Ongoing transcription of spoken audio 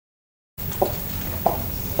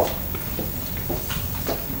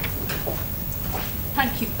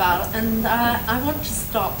Val, and I want to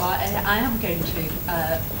start by, I am going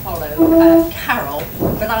to follow Carol,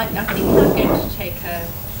 but I think I'm going to take a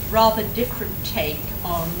rather different take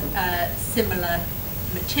on similar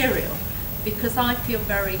material, because I feel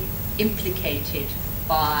very implicated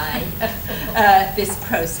by this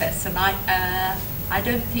process, and I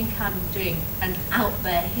don't think I'm doing an out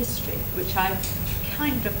there history, which I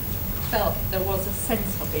kind of felt there was a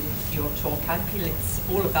sense of in your talk. I feel it's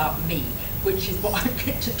all about me, which is what I'm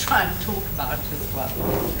going to try and talk about as well.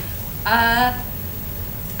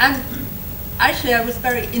 And actually I was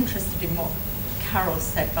very interested in what Carol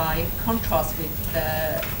said, by contrast with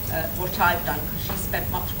what I've done, because she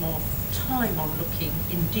spent much more time on looking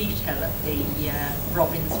in detail at the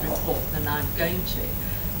Robbins report than I'm going to.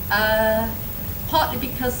 Partly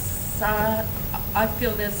because I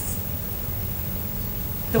feel there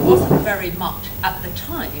wasn't very much at the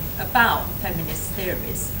time about feminist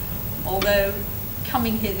theories, although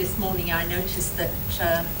coming here this morning I noticed that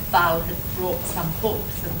Val had brought some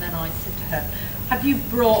books, and then I said to her, have you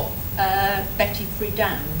brought Betty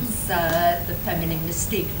Friedan's The Feminine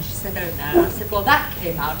Mystique? And she said, oh no. I said, well, that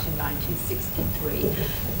came out in 1963.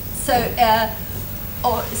 So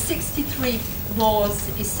 63 was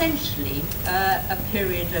essentially a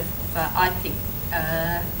period of, I think,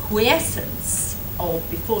 quiescence, or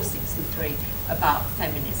before 63, about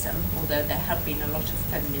feminism, although there had been a lot of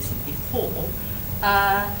feminism before,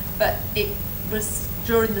 but it was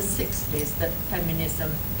during the 60s that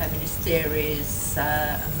feminism, feminist theories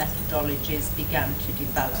and methodologies began to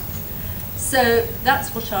develop. So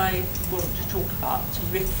that's what I want to talk about, to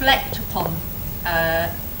reflect upon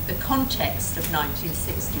the context of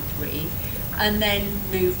 1963 and then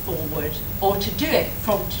move forward, or to do it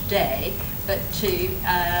from today, but to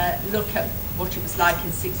look at what it was like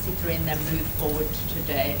in 63 and then move forward to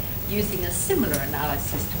today, using a similar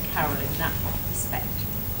analysis to Carol in that respect.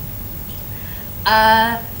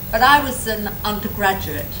 But I was an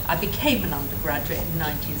undergraduate. I became an undergraduate in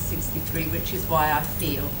 1963, which is why I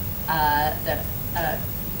feel that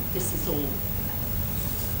this is all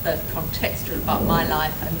both contextual about my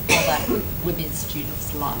life and other women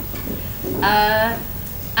students' life.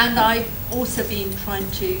 And I've also been trying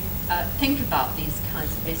to think about these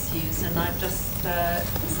kinds of issues, and I've just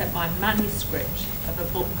sent my manuscript of a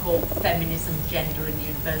book called Feminism, Gender and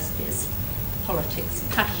Universities, Politics,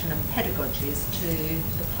 Passion and Pedagogies to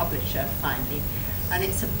the publisher finally. And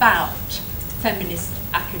it's about feminist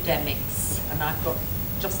academics, and I've got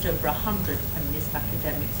just over 100 feminist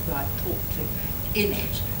academics who I've talked to in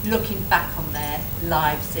it, looking back on their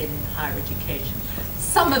lives in higher education,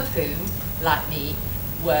 some of whom, like me,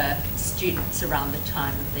 were students around the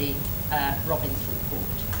time of the Robbins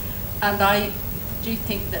report. And I do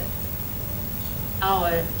think that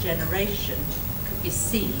our generation could be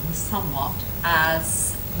seen somewhat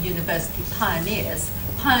as university pioneers,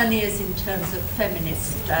 pioneers in terms of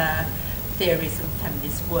feminist theories and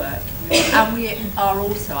feminist work. And we are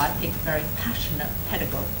also, I think, very passionate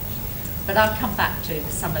pedagogues. But I'll come back to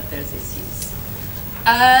some of those issues.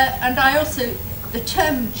 And I also, the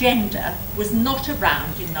term gender was not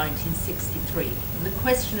around in 1963, and the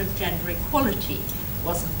question of gender equality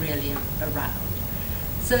wasn't really around.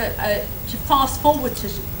 So to fast forward to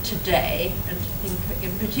today, and to think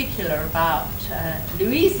in particular about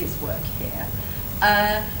Louise's work here,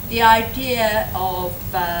 the idea of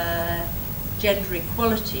gender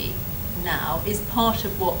equality now is part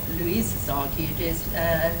of what Louise has argued is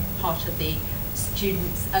part of the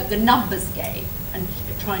students, the numbers game, and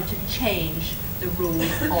trying to change the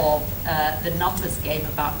rules of the numbers game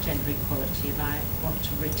about gender equality, and I want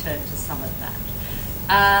to return to some of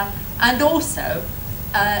that. And also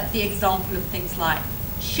the example of things like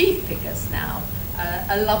she figures now,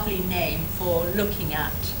 a lovely name for looking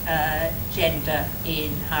at gender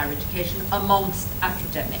in higher education amongst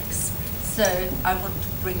academics. So I want to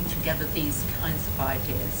bring together these kinds of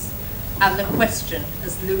ideas. And the question,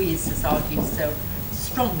 as Louise has argued so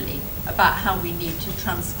strongly, about how we need to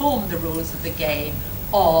transform the rules of the game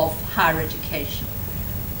of higher education.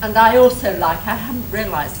 And I also I hadn't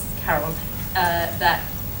realised, Carol, that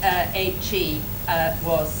HE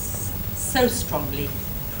was so strongly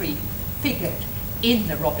prefigured in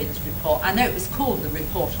the Robbins report. I know it was called the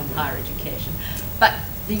Report on Higher Education, but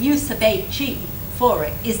the use of HE for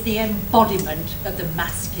it is the embodiment of the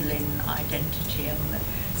masculine identity, and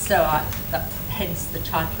so hence the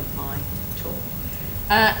title of my talk.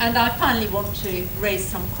 And I finally want to raise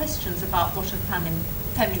some questions about what a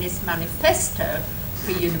feminist manifesto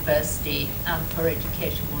for university and for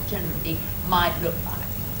education more generally might look like.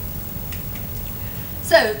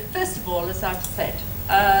 So, first of all, as I've said,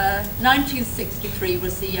 1963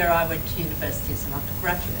 was the year I went to university as an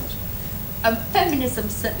undergraduate. Feminism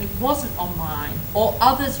certainly wasn't on mine or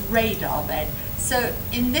others' radar then. So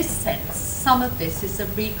in this sense, some of this is a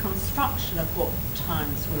reconstruction of what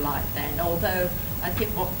times were like then, although I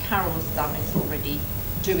think what Carol's done is already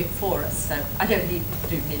do it for us, so I don't need to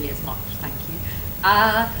do nearly as much, thank you.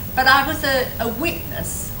 But I was a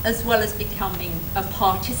witness as well as becoming a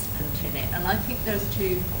participant in it, and I think those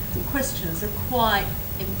two questions are quite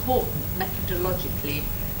important methodologically,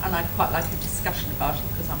 and I'd quite like a discussion about it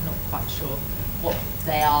because I'm not quite sure what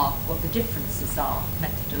they are, what the differences are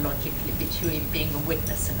methodologically between being a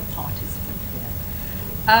witness and a participant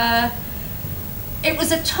here. It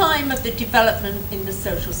was a time of the development in the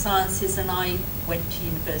social sciences, and I went to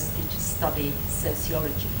university to study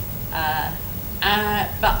sociology.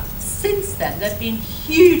 But since then, there have been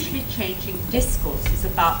hugely changing discourses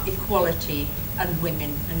about equality and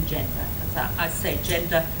women and gender. As I say,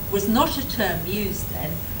 gender was not a term used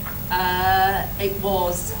then. It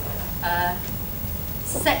was,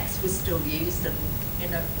 sex was still used, and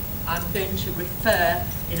I'm going to refer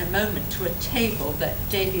in a moment to a table that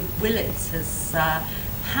David Willits has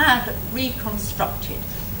had reconstructed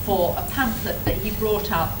for a pamphlet that he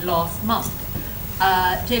brought out last month.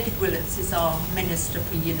 David Willits is our Minister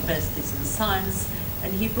for Universities and Science,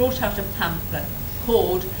 and he brought out a pamphlet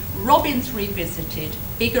called Robbins Revisited,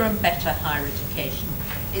 Bigger and Better Higher Education.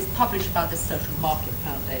 It's published by the Social Market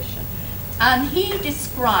Foundation. And he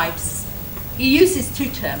describes, he uses two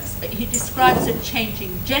terms, but he describes a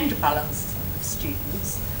changing gender balance of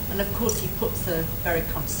students, and of course he puts a very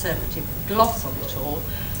conservative gloss on it all,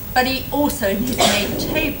 but he also, in his main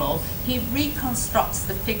table, he reconstructs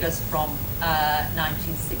the figures from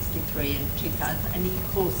 1963 and 2000, and he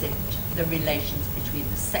calls it the relations between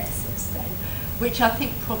the sexes then, which I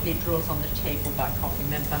think probably draws on the table, but I can't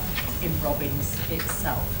remember, in Robbins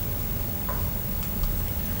itself.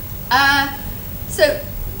 So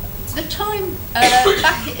the time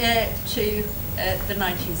back to the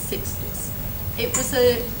 1960s, it was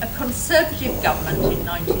a conservative government in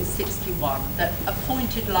 1961 that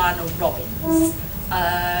appointed Lionel Robbins, who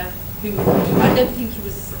I don't think he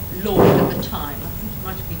was Lord at the time. I think he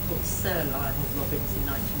might have been called Sir Lionel Robbins in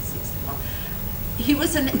 1961. He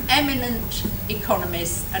was an eminent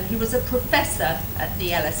economist, and he was a professor at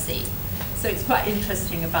the LSE. So it's quite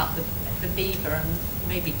interesting about the Beaver, and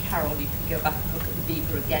maybe Carol, you can go back and look at the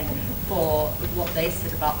Beaver again for what they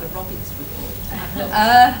said about the Robbins report.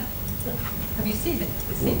 Have you seen it?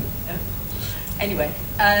 Anyway,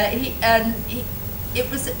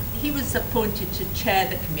 he was appointed to chair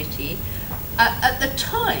the committee. At the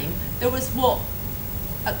time, there was what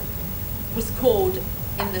was called,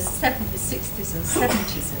 in the 60s and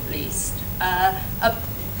 70s at least,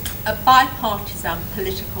 a bipartisan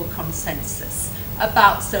political consensus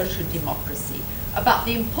about social democracy, about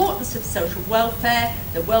the importance of social welfare,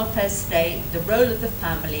 the welfare state, the role of the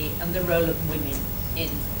family, and the role of women in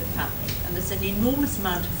the family. And there's an enormous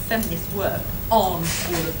amount of feminist work on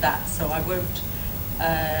all of that, so I won't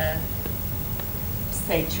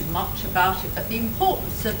say too much about it. But the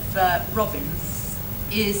importance of Robbins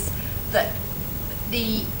is that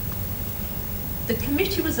the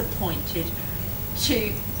committee was appointed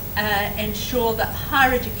to ensure that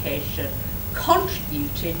higher education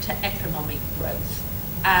contributed to economic growth,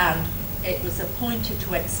 and it was appointed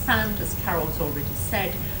to expand, as Carol's already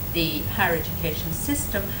said, the higher education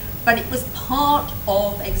system, but it was part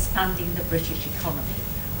of expanding the British economy,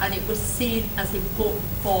 and it was seen as important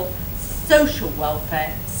for social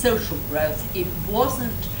welfare, social growth. It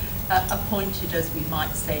wasn't appointed, as we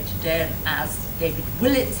might say today, and as David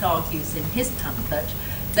Willits argues in his pamphlet,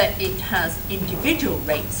 that it has individual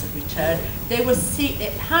rates of return. They were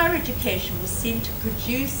higher education was seen to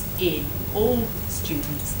produce in all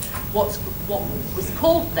students what was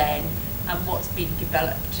called then, and what's been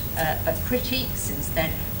developed by critiques since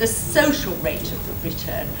then, the social rate of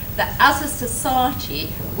return, that as a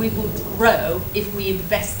society we would grow if we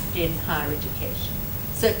invested in higher education.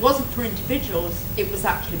 So it wasn't for individuals, it was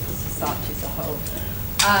actually for society as a whole.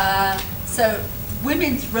 So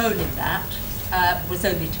women's role in that was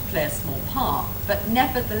only to play a small part, but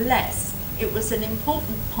nevertheless it was an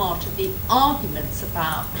important part of the arguments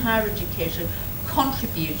about higher education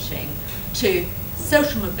contributing to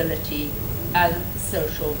social mobility and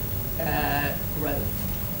social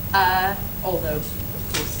growth. Although,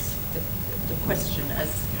 of course, the question,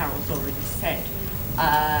 as Carol's already said,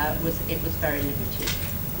 was very limited.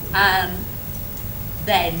 And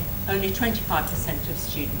then only 25% of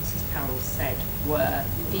students, as Carol said, were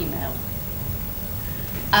female.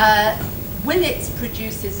 Willits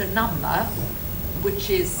produces a number which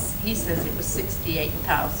is, he says it was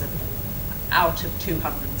 68,000 out of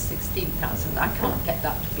 216,000. I can't get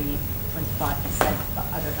that to be 25%, but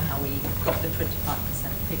I don't know how he got the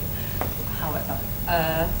 25% figure. However,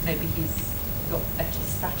 maybe he's got better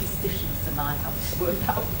statisticians than I have to work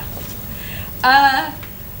that out.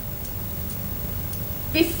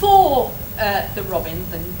 Before the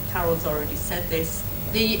Robbins, and Carol's already said this,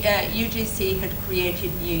 the UGC had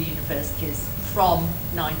created new universities from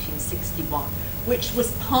 1961, which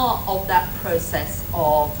was part of that process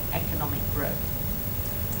of economic growth.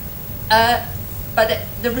 But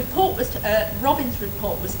the report was, Robbins'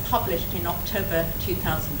 report was published in October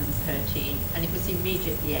 2013, and it was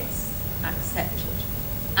immediately accepted.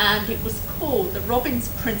 And it was called, the Robbins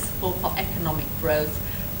Principle for Economic Growth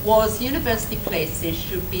was university places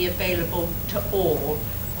should be available to all,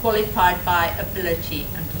 qualified by ability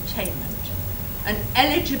and attainment. And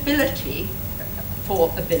eligibility,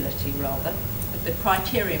 for ability rather, the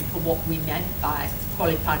criterion for what we meant by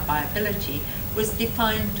qualified by ability was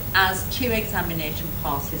defined as 2 examination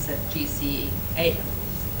passes at GCE A levels.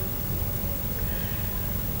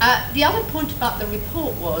 The other point about the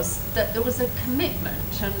report was that there was a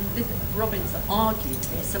commitment, and Robbins argued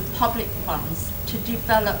this, of public funds to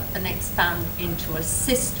develop and expand into a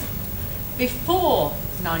system. Before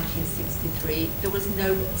 1963, there was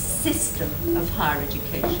no system of higher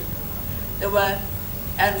education. There were,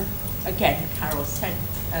 and again, Carol said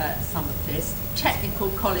some of this, technical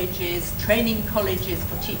colleges, training colleges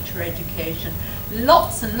for teacher education,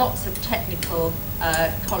 lots and lots of technical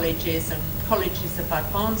colleges and colleges of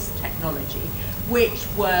advanced technology, which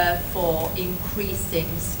were for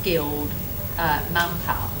increasing skilled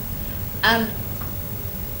manpower. And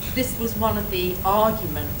this was one of the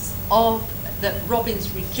arguments that Robbins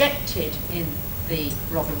rejected in the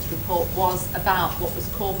Robbins report, was about what was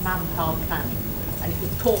called manpower planning. And it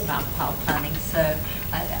was called manpower planning, so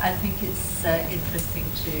I think it's interesting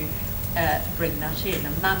to bring that in.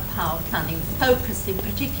 And manpower planning focused in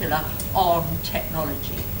particular on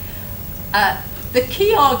technology. The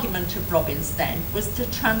key argument of Robbins then was to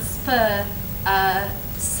transform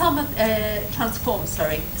some of the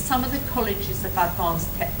colleges of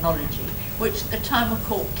advanced technology, which at the time were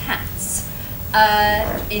called CATs.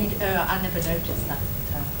 I never noticed that.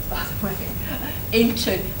 By the way,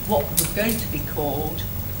 into what were going to be called,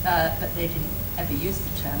 but they didn't ever use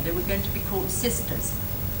the term, they were going to be called sisters.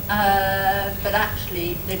 But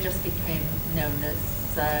actually, they just became known as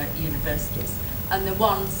universities. And the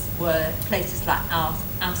ones were places like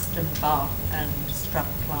Aston, Bath, and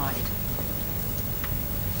Strathclyde.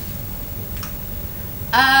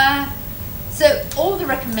 So all the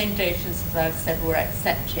recommendations, as I've said, were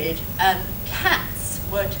accepted, and CATs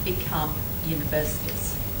were to become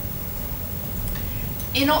universities.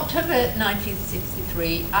 In October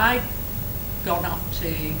 1963, I'd gone up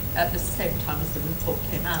to, at the same time as the report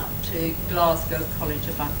came out, to Glasgow College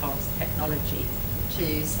of Advanced Technology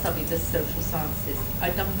to study the social sciences.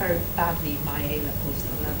 I'd done very badly in my A-levels,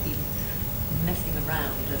 and I'd been messing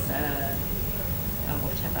around as a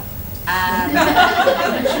whatever. And,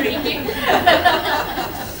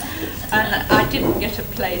 and I didn't get a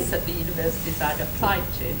place at the universities I'd applied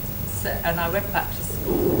to. So, and I went back to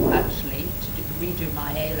school, actually, to redo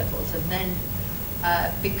my A-levels. And then,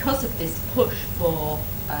 because of this push for,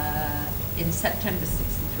 in September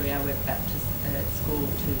 '63, I went back to school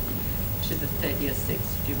to the third year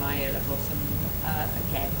 6 to do my A-levels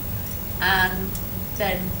again. And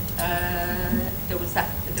then there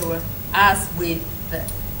were, as with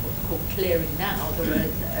what's called clearing now, there were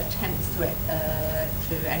attempts to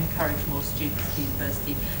encourage more students to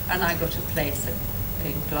university, and I got a place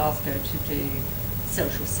in Glasgow to do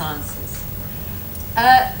social sciences.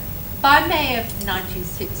 By May of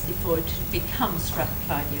 1964, it had become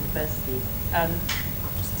Strathclyde University.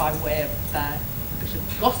 Just by way of a bit of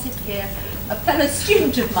gossip here, a fellow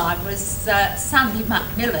student of mine was Sandy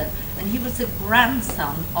Macmillan, and he was a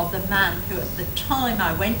grandson of the man who, at the time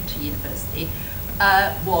I went to university,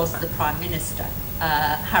 was the Prime Minister,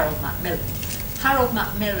 Harold Macmillan. Harold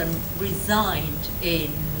Macmillan resigned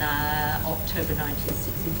in October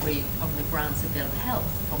 1963 on the grounds of ill health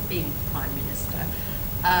from being Prime Minister.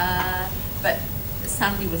 But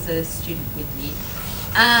Sandy was a student with me.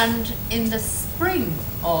 And in the spring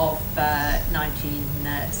of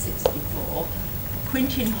 1964,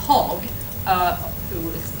 Quintin Hogg, who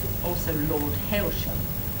was also Lord Hailsham,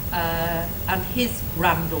 and his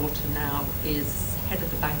granddaughter now is head of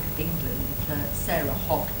the Bank of England, Sarah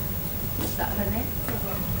Hogg. Is that her name?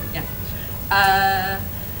 Yeah.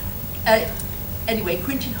 Anyway,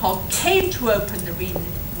 Quintin Hogg came to open the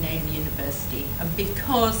renamed university, and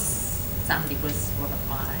because Sandy was one of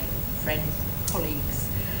my friends, colleagues,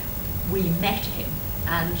 we met him,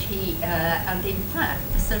 and and in fact,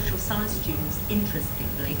 the social science students,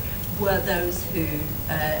 interestingly, were those who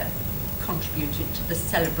contributed to the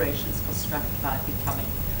celebrations for Strathclyde becoming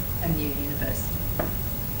a new university.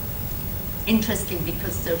 Interesting,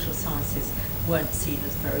 because social sciences weren't seen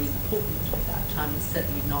as very important at that time, and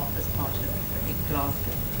certainly not as part of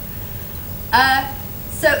Glasgow.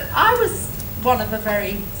 So I was one of a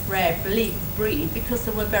very rare breed, because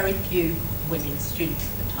there were very few women students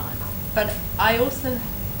at the time. But I also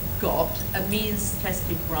got a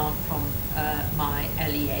means-tested grant from my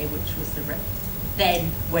LEA, which was the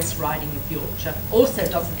then West Riding of Yorkshire. Also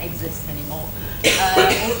doesn't exist anymore.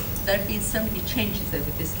 There have been so many changes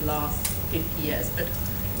over this last 50 years. But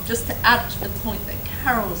just to add to the point that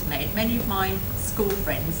Carol's made, many of my school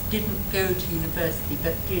friends didn't go to university,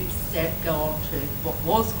 but did instead go on to what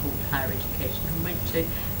was called higher education and went to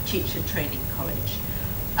teacher training college.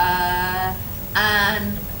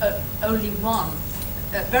 And only one,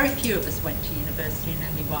 very few of us went to university, and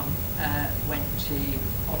only one went to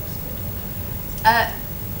Oxford.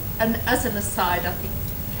 And as an aside, I think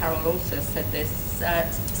Carol also said this,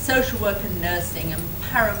 social work and nursing and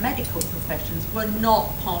paramedical professions were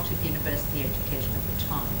not part of university education at the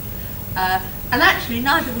time. And actually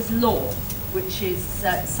neither was law, which is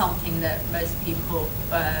something that most people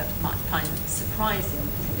might find surprising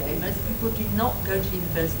today. Most people did not go to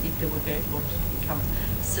university if they were going to want to become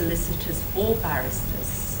solicitors or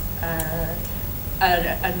barristers,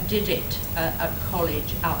 and did it at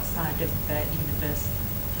college outside of university.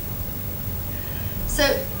 So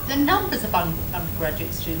the numbers of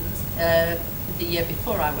undergraduate students the year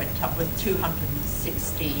before I went up were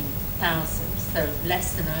 216,000, so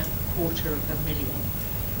less than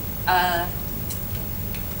 250,000.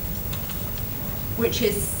 Which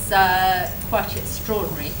is quite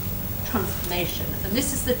extraordinary transformation. And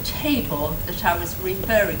this is the table that I was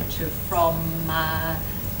referring to from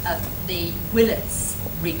the Willett's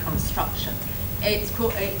reconstruction. It's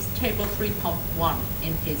table 3.1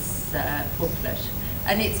 in his booklet.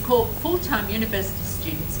 And it's called full-time university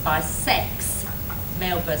students by sex,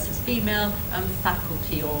 male versus female, and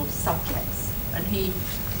faculty or subjects. And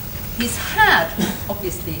he's had,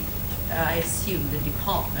 obviously, I assume the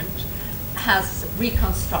department has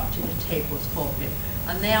reconstructed the tables for him,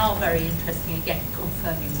 and they are very interesting, again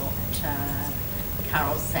confirming what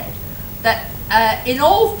Carol said, that in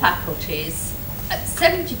all faculties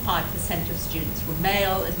 75% of students were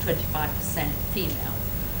male and 25% female.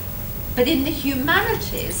 But in the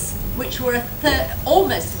humanities, which were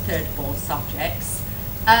almost a third of all subjects,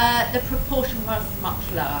 the proportion was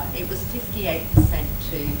much lower. It was 58%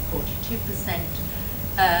 to 42%,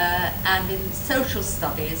 and in social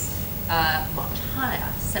studies, much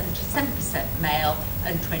higher, 77% male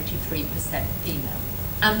and 23% female.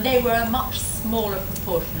 And they were a much smaller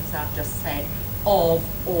proportion, as I've just said, of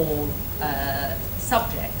all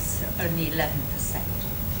subjects, only 11%.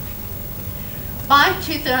 By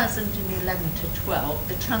 2011 to 12,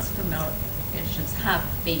 the transformations have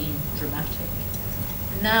been dramatic.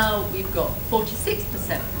 Now we've got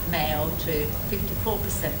 46% male to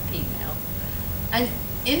 54% female. And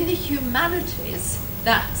in the humanities,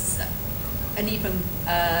 that's an even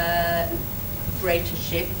greater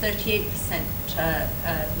shift, 38%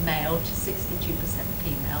 male to 62%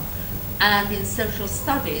 female. And in social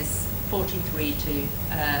studies, 43 to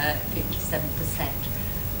 57%.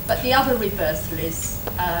 But the other reversal is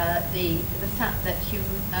the fact that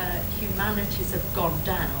humanities have gone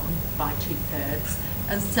down by 2/3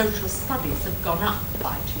 and social studies have gone up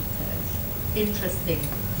by 2/3. Interesting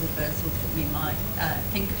reversals that we might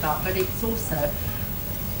think about, but it's also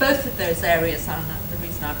both of those areas, and the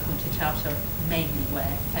reason I pointed out, are mainly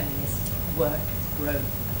where feminist work has grown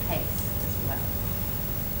apace as well.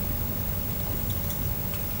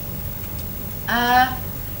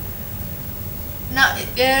 Now,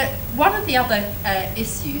 one of the other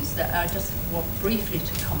issues that I just want briefly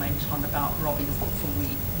to comment on about Robbins before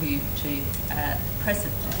we move to the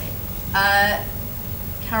present day,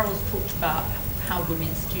 Carol's talked about how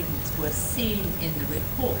women students were seen in the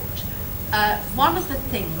report. One of the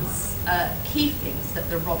things, key things that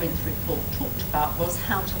the Robbins report talked about was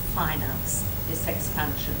how to finance this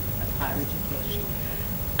expansion of higher education,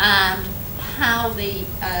 and how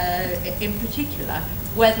in particular,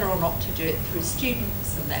 whether or not to do it through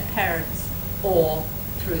students and their parents or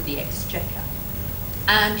through the exchequer.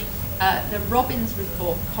 And the Robbins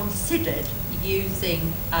report considered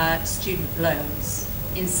using student loans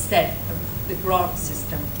instead of the grant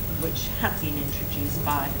system, which had been introduced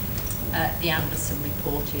by the Anderson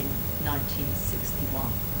report in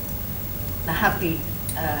 1961. There have been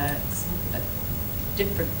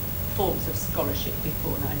different forms of scholarship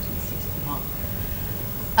before 1961.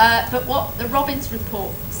 But what the Robbins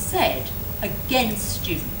report said against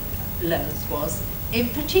student loans was, in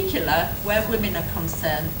particular, where women are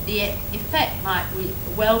concerned, the effect might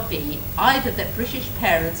well be either that British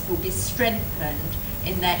parents will be strengthened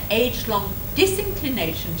in their age-long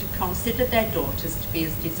disinclination to consider their daughters to be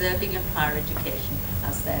as deserving of higher education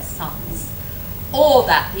as their sons, or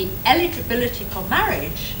that the eligibility for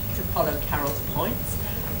marriage, to follow Carol's points,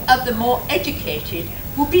 of the more educated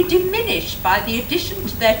will be diminished by the addition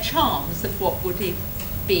to their charms of what would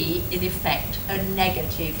be, in effect, a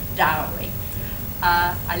negative dowry.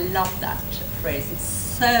 I love that phrase. It's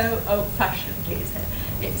so old-fashioned.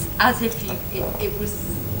 It's as if it was,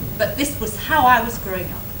 but this was how I was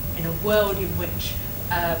growing up, in a world in which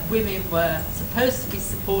women were supposed to be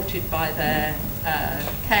supported by their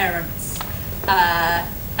parents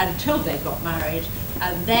until they got married,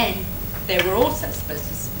 and then they were also supposed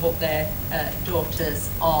to support their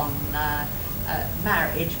daughters on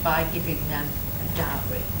marriage by giving them a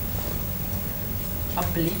dowry.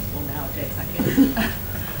 Unbelievable nowadays, I guess.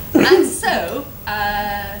 And so,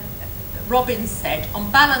 Robbins said, on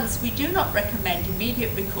balance, we do not recommend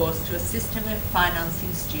immediate recourse to a system of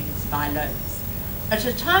financing students by loans. At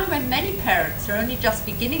a time when many parents are only just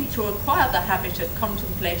beginning to acquire the habit of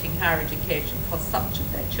contemplating higher education for such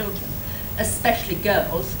of their children, especially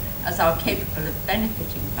girls, as are capable of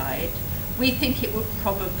benefiting by it, we think it would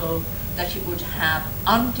probable that it would have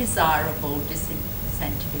undesirable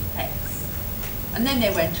disincentive effects. And then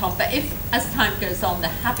they went on, but if, as time goes on, the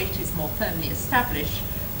habit is more firmly established,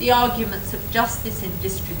 the arguments of justice in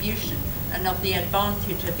distribution and of the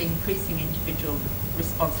advantage of increasing individual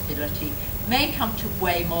responsibility may come to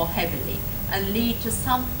weigh more heavily and lead to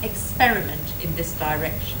some experiment in this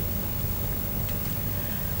direction.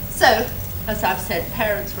 So, as I've said,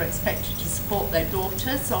 parents were expected to support their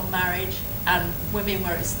daughters on marriage, and women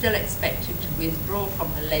were still expected to withdraw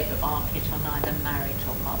from the labour market on either marriage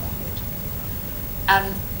or motherhood.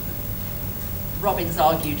 And Robbins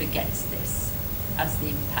argued against this as the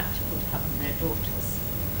impact it would have on their daughters.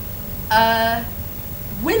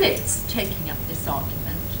 Willet's taking up this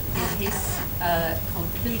argument in his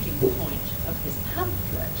concluding point of his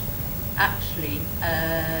pamphlet actually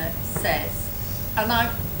says, and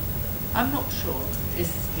I'm not sure this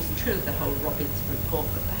is true of the whole Robbins report,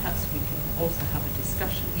 but perhaps we can also have a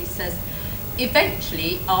discussion. He says,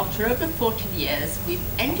 eventually, after over 40 years, we've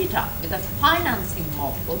ended up with a financing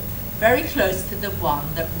model very close to the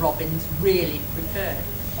one that Robbins really preferred.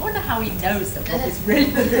 I wonder how he knows that Robbins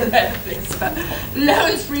really preferred this, but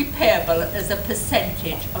loans repayable as a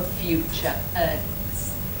percentage of future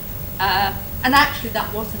earnings. And actually,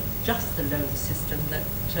 that wasn't just the loan system that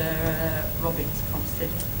Robbins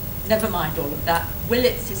considered. Never mind all of that.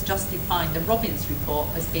 Willet's is justifying the Robbins report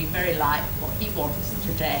as being very like what he wants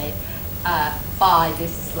today, by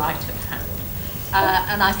this sleight of hand.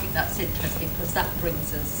 And I think that's interesting because that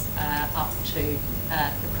brings us up to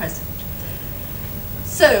the present.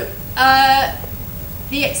 So,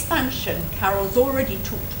 the expansion, Carol's already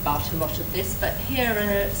talked about a lot of this, but here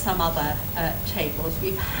are some other tables.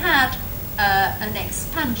 We've had an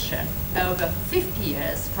expansion over 50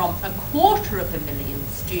 years from 250,000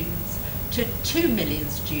 students to 2 million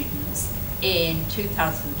students in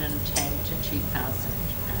 2010 to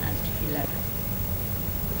 2011.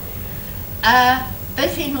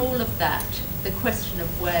 But in all of that, the question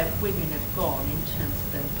of where women have gone in terms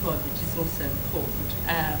of their employment is also important,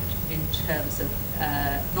 and in terms of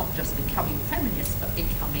not just becoming feminists, but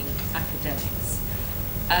becoming academics.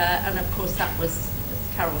 And of course that was,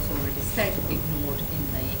 as Carol's already said, ignored in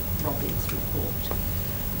the Robbins report.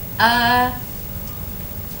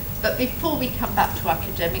 But before we come back to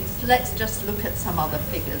academics, let's just look at some other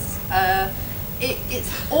figures.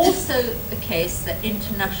 It's also the case that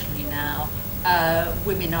internationally now,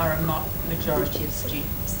 women are a majority of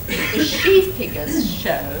students. The SHE figures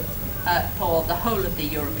show for the whole of the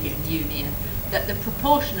European Union that the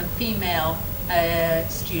proportion of female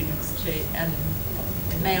students and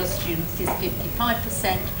male students is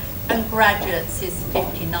 55% and graduates is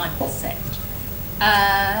 59%.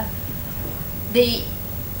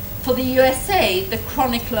 For the USA, the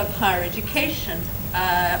Chronicle of Higher Education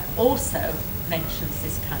also mentions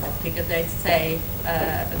this kind of figure. They say,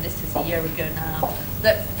 and this is a year ago now,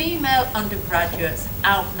 that female undergraduates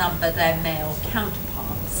outnumber their male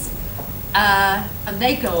counterparts. And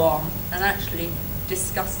they go on and actually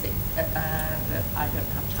discuss it, but I don't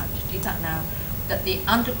have time to do that now, that the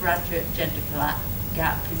undergraduate gender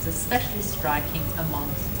gap is especially striking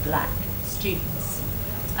amongst black students.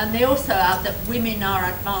 And they also add that women are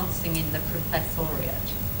advancing in the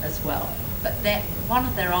professoriate as well. but one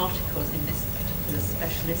of their articles in this particular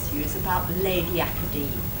special issue is about lady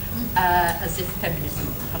academe, as if feminism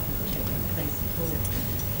hadn't taken place at all.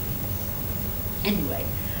 Anyway,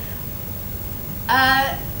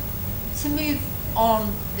 to move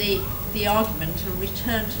on the argument and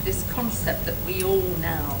return to this concept that we all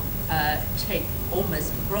now take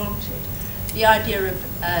almost for granted, the idea of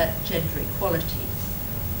gender equality.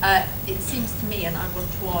 It seems to me, and I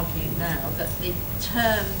want to argue now, that the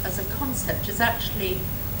term as a concept has actually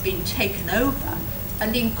been taken over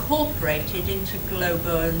and incorporated into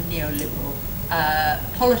global and neoliberal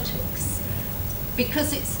politics,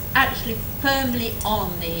 because it's actually firmly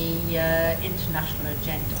on the international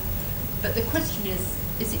agenda. But the question is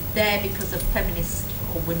it there because of feminist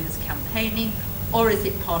or women's campaigning, or is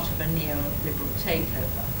it part of a neoliberal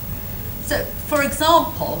takeover? So, for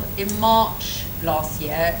example, in March last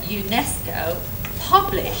year, UNESCO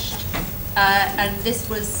published, and this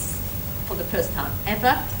was for the first time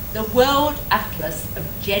ever, the World Atlas of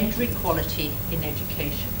Gender Equality in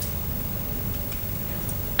Education.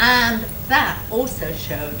 And that also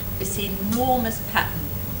showed this enormous pattern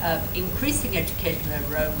of increasing educational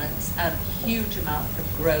enrollments and huge amount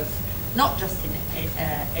of growth, not just in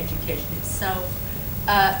education itself,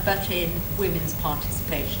 but in women's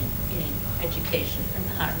participation in education and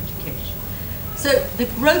higher education. So the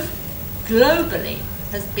growth globally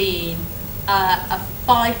has been a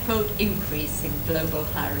fivefold increase in global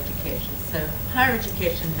higher education. So higher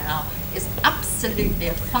education now is absolutely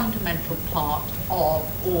a fundamental part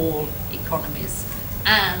of all economies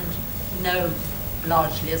and known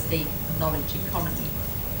largely as the knowledge economy.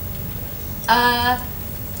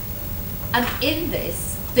 And in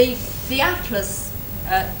this, the Atlas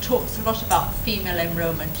talks a lot about female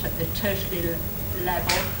enrollment at the tertiary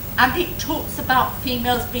level, and it talks about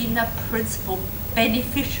females being the principal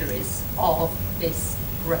beneficiaries of this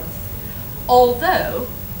growth. Although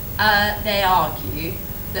they argue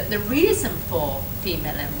that the reason for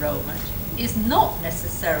female enrollment is not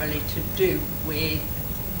necessarily to do with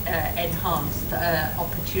enhanced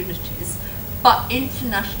opportunities, but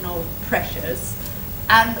international pressures.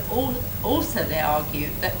 And also they argue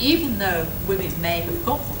that even though women may have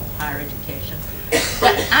got more higher education,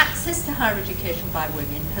 that access to higher education by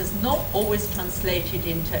women has not always translated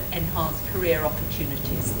into enhanced career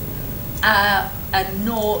opportunities, and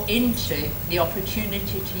nor into the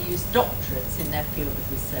opportunity to use doctorates in their field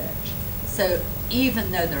of research. So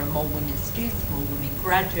even though there are more women students, more women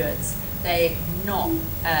graduates, they do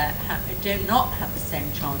not have the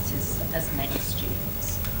same chances as many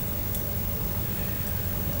students.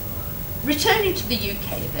 Returning to the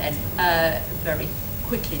UK then, very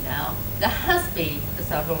quickly now, there has been,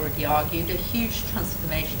 as I've already argued, a huge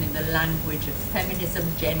transformation in the language of feminism,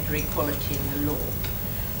 gender equality in the law.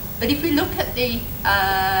 But if we look at the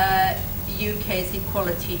UK's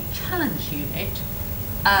Equality Challenge Unit,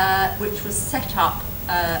 which was set up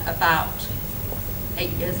about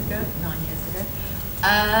 9 years ago,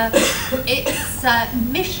 its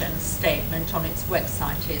mission statement on its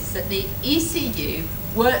website is that the ECU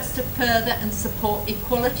works to further and support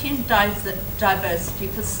equality and diversity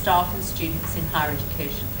for staff and students in higher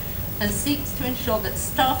education, and seeks to ensure that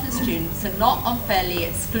staff and students are not unfairly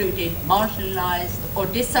excluded, marginalised or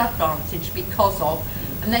disadvantaged because of,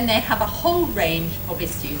 and then they have a whole range of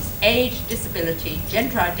issues: age, disability,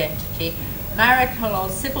 gender identity, marital or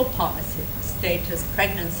civil partnership status,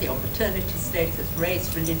 pregnancy or maternity status,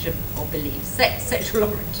 race, religion or belief, sex, sexual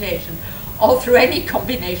orientation, or through any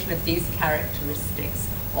combination of these characteristics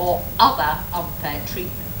or other unfair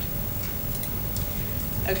treatment.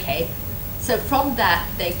 Okay, so from that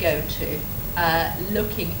they go to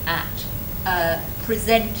looking at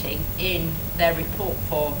presenting in their report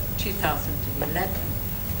for 2011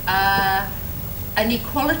 an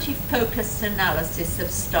equality-focused analysis of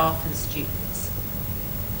staff and students.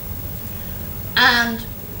 And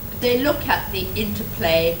they look at the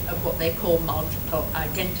interplay of what they call multiple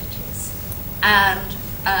identities. And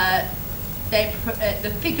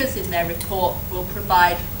the figures in their report will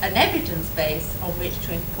provide an evidence base on which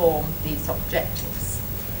to inform these objectives.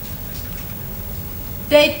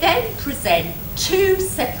 They then present two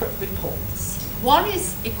separate reports. One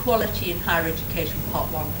is Equality in Higher Education,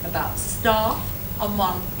 Part 1, about staff, and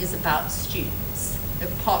one is about students.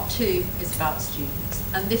 Part 2 is about students,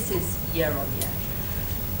 and this is year on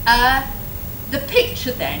year. The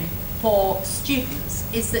picture then for students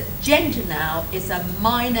is that gender now is a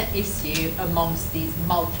minor issue amongst these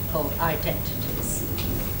multiple identities,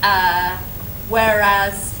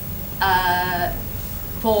 whereas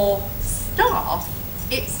for staff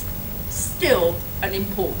it's still an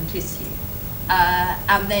important issue,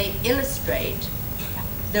 and they illustrate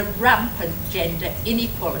the rampant gender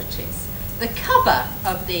inequalities. The cover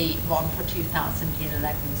of the one for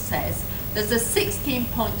 2011 says there's a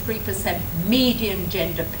 16.3% median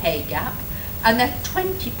gender pay gap and a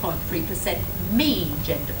 20.3% mean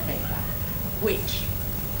gender pay gap, which,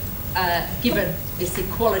 given this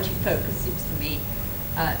equality focus, seems to me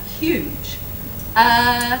huge.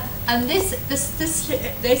 And they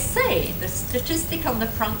say the statistic on the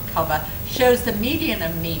front cover shows the median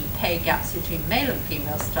and mean pay gaps between male and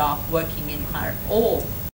female staff working in higher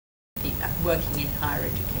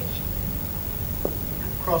education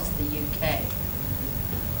across the UK.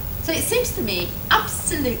 So it seems to me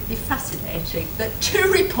absolutely fascinating that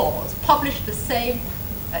two reports published the same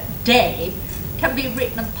day can be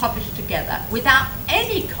written and published together without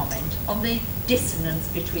any comment on the dissonance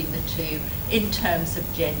between the two in terms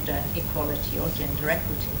of gender equality or gender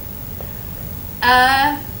equity.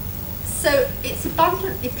 So it's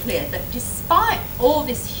abundantly clear that despite all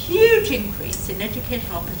this huge increase in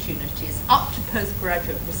educational opportunities up to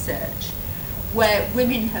postgraduate research, where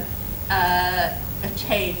women have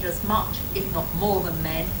attained as much, if not more than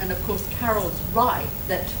men, and of course Carol's right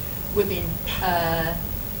that women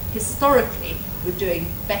historically were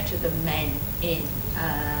doing better than men in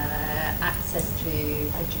access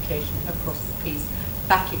to education across the piece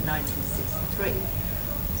back in 1963.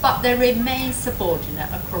 But they remain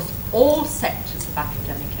subordinate across all sectors of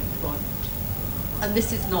academic employment. And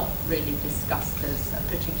this is not really discussed as a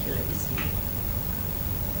particular issue.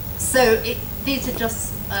 So these are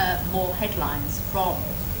just more headlines from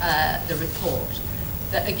the report.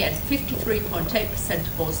 That again, 53.8%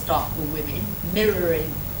 of all staff were women,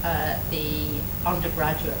 mirroring the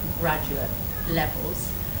undergraduate and graduate levels.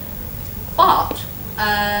 But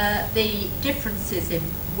the differences in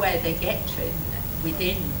where they get to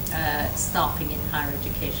within staffing in higher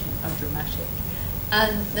education are dramatic.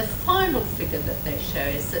 And the final figure that they show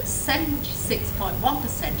is that 76.1%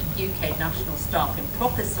 of UK national staff in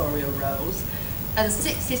professorial roles and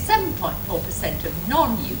 67.4% of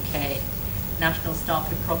non-UK national staff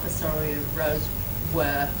in professorial roles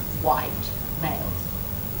were white males.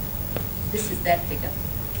 This is their figure.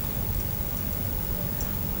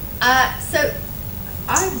 So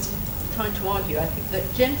I'm trying to argue, I think,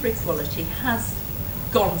 that gender equality has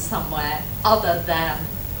gone somewhere other than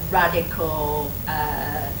radical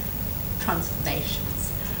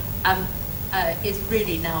transformations, and is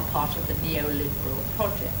really now part of the neoliberal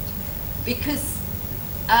project. Because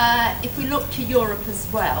if we look to Europe as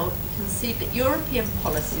well, you can see that European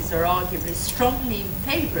policies are arguably strongly in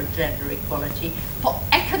favour of gender equality for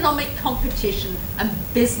economic competition and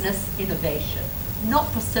business innovation, not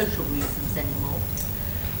for social reasons anymore.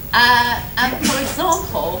 And for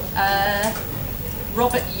example,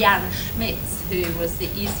 Robert Jan Schmitz, who was the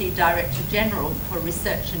EC Director General for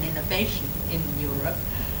Research and Innovation in Europe,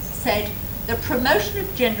 said, "The promotion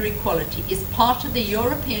of gender equality is part of the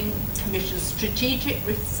European Commission's strategic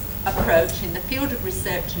approach in the field of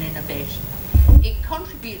research and innovation. It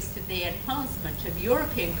contributes to the enhancement of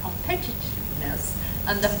European competitiveness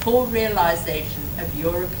and the full realization of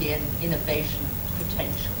European innovation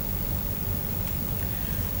potential."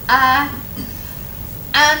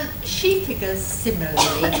 And she figures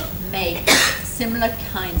similarly make similar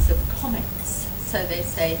kinds of comments. So they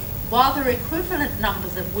say, while there are equivalent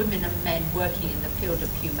numbers of women and men working in the field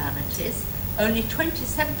of humanities, only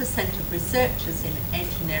 27% of researchers in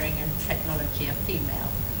engineering and technology are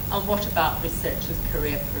female. And what about researchers'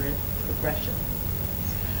 career progression?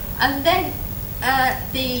 And then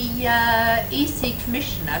the EC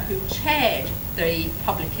Commissioner who chaired the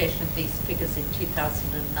publication of these figures in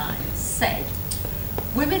 2009 said,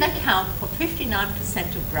 "Women account for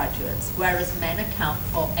 59% of graduates, whereas men account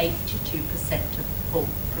for 82% of full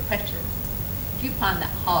professors." Do you find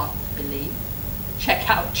that hard to believe? Check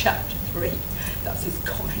out chapter 3, that's his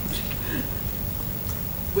comment,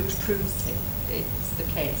 which proves it's the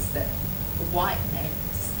case that white men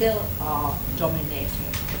still are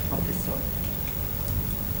dominating the professoriate.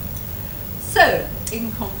 So,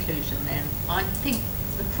 in conclusion then, I think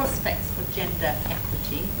the prospects for gender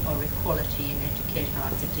equity or equality in education or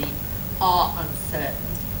academia are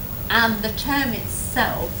uncertain, and the term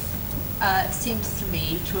itself seems to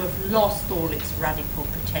me to have lost all its radical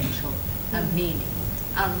potential and meaning.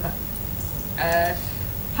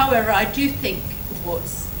 However, I do think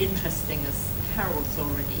what's interesting, as Carol's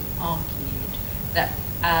already argued, that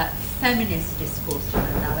feminist discourse and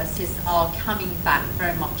analysis are coming back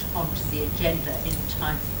very much onto the agenda in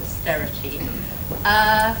times of austerity.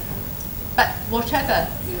 But whatever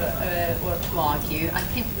you want to argue, I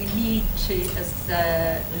think we need to, as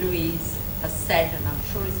Louise has said, and I'm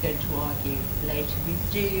sure he's going to argue later, we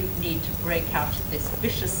do need to break out of this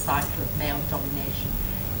vicious cycle of male domination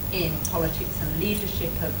in politics and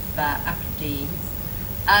leadership of academia.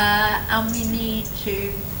 And we need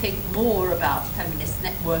to think more about feminist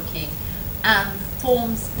networking and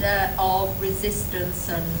forms of resistance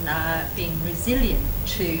and being resilient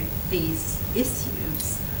to these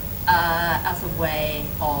issues as a way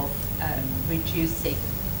of reducing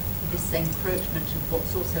this encroachment of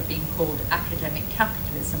what's also being called academic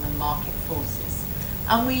capitalism and market forces.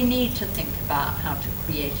 And we need to think about how to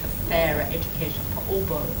create a fairer education for all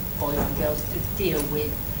boys and girls to deal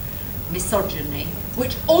with misogyny,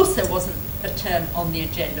 which also wasn't a term on the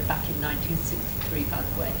agenda back in 1963, by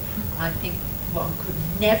the way. I think one could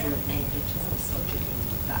never have named it as misogyny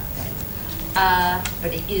back then.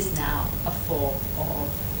 But it is now a form of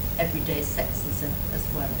everyday sexism as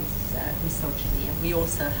well as misogyny. And we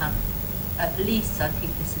also have, at least I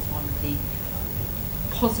think this is one of the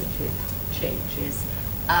positive changes,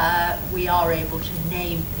 we are able to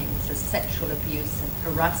name things as sexual abuse and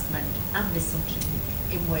harassment and misogyny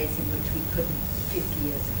in ways in which we couldn't